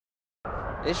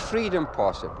Is freedom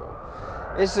possible?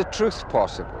 Is the truth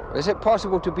possible? Is it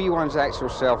possible to be one's actual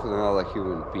self with another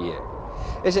human being?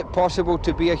 Is it possible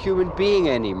to be a human being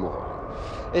anymore?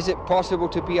 Is it possible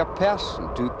to be a person?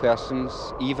 Do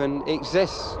persons even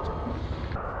exist?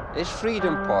 Is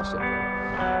freedom possible?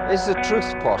 Is the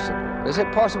truth possible? Is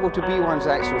it possible to be one's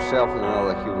actual self with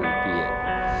another human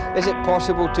being? Is it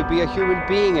possible to be a human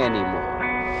being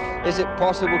anymore? Is it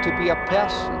possible to be a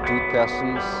person? Do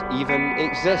persons even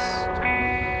exist?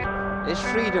 Is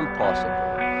freedom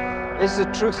possible? Is the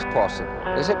truth possible?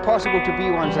 Is it possible to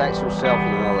be one's actual self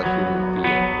with another human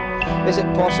being? Is it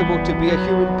possible to be a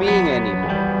human being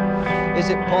anymore?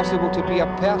 Is it possible to be a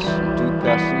person? Do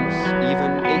persons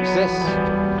even exist?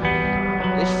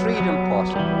 Is freedom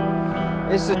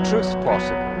possible? Is the truth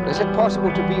possible? Is it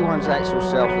possible to be one's actual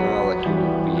self with another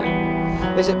human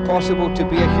being? Is it possible to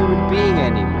be a human being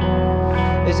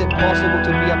anymore? Is it possible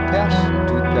to be a person?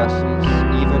 Do persons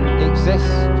even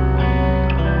exist?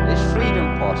 Is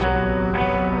freedom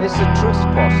possible? Is the truth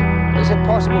possible? Is it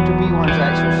possible to be one's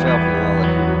actual self with another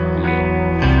human being?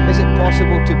 Is it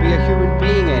possible to be a human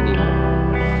being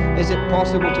anymore? Is it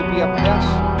possible to be a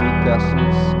person? Do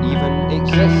persons even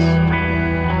exist?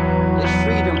 Is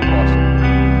freedom possible?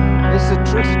 Is the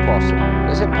truth possible?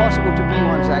 Is it possible to be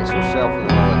one's actual self with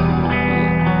another human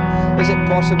being? Is it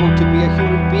possible to be a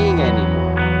human being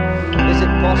anymore? Is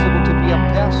it possible to be a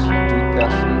person? Do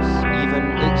persons even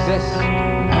exist?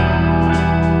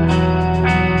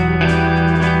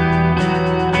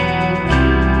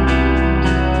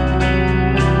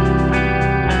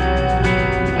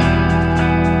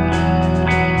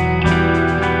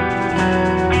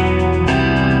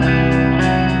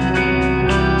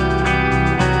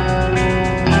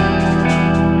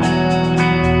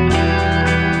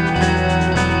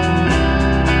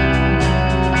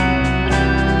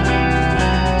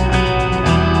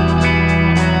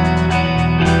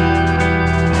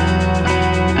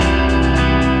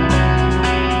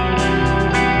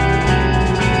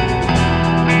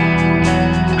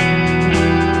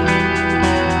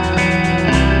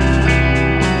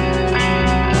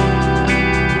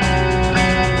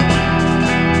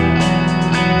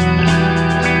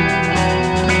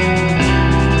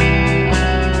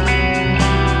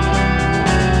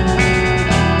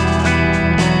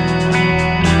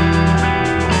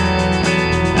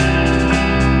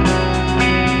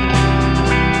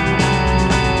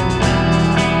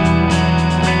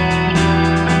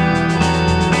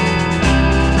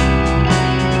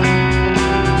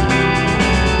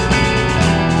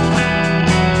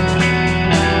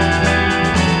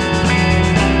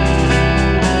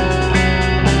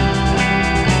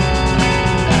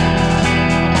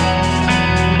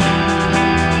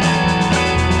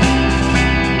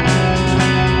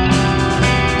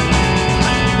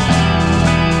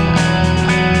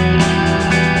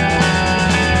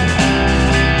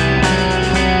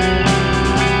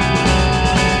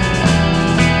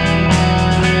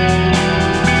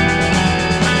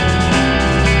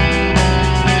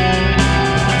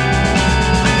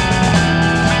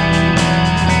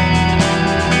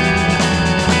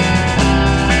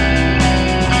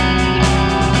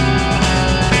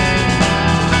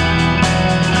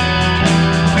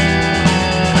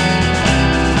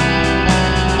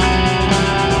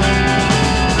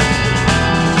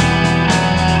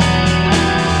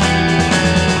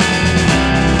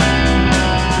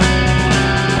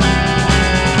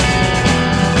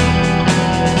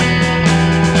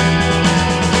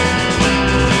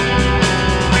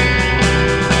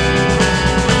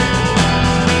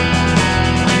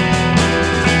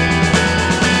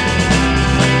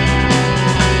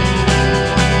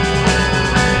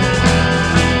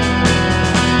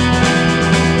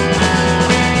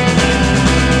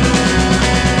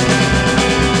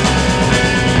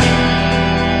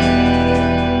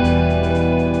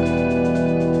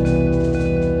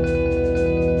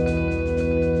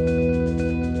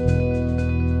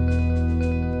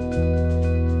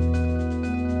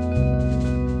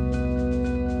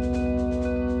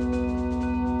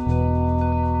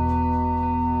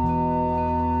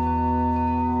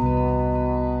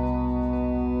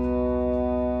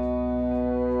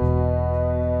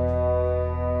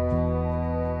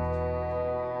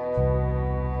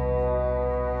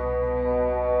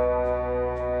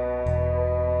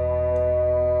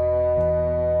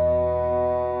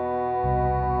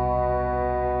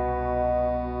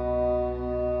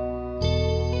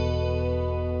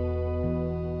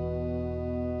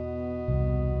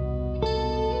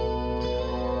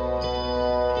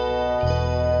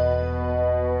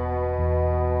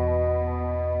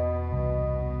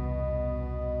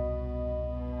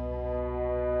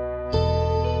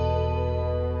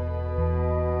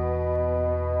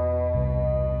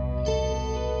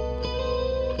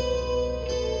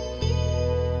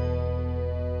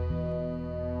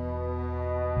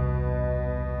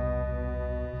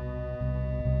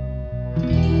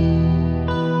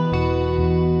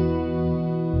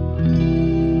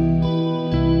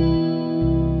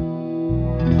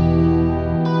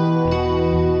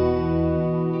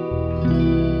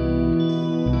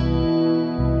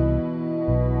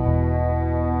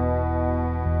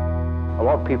 A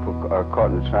lot of people are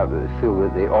caught in the trap that they feel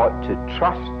that they ought to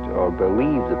trust or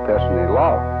believe the person they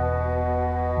love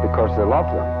because they love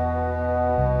them.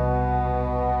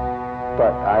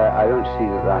 But I don't see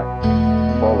that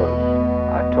that follows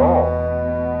at all.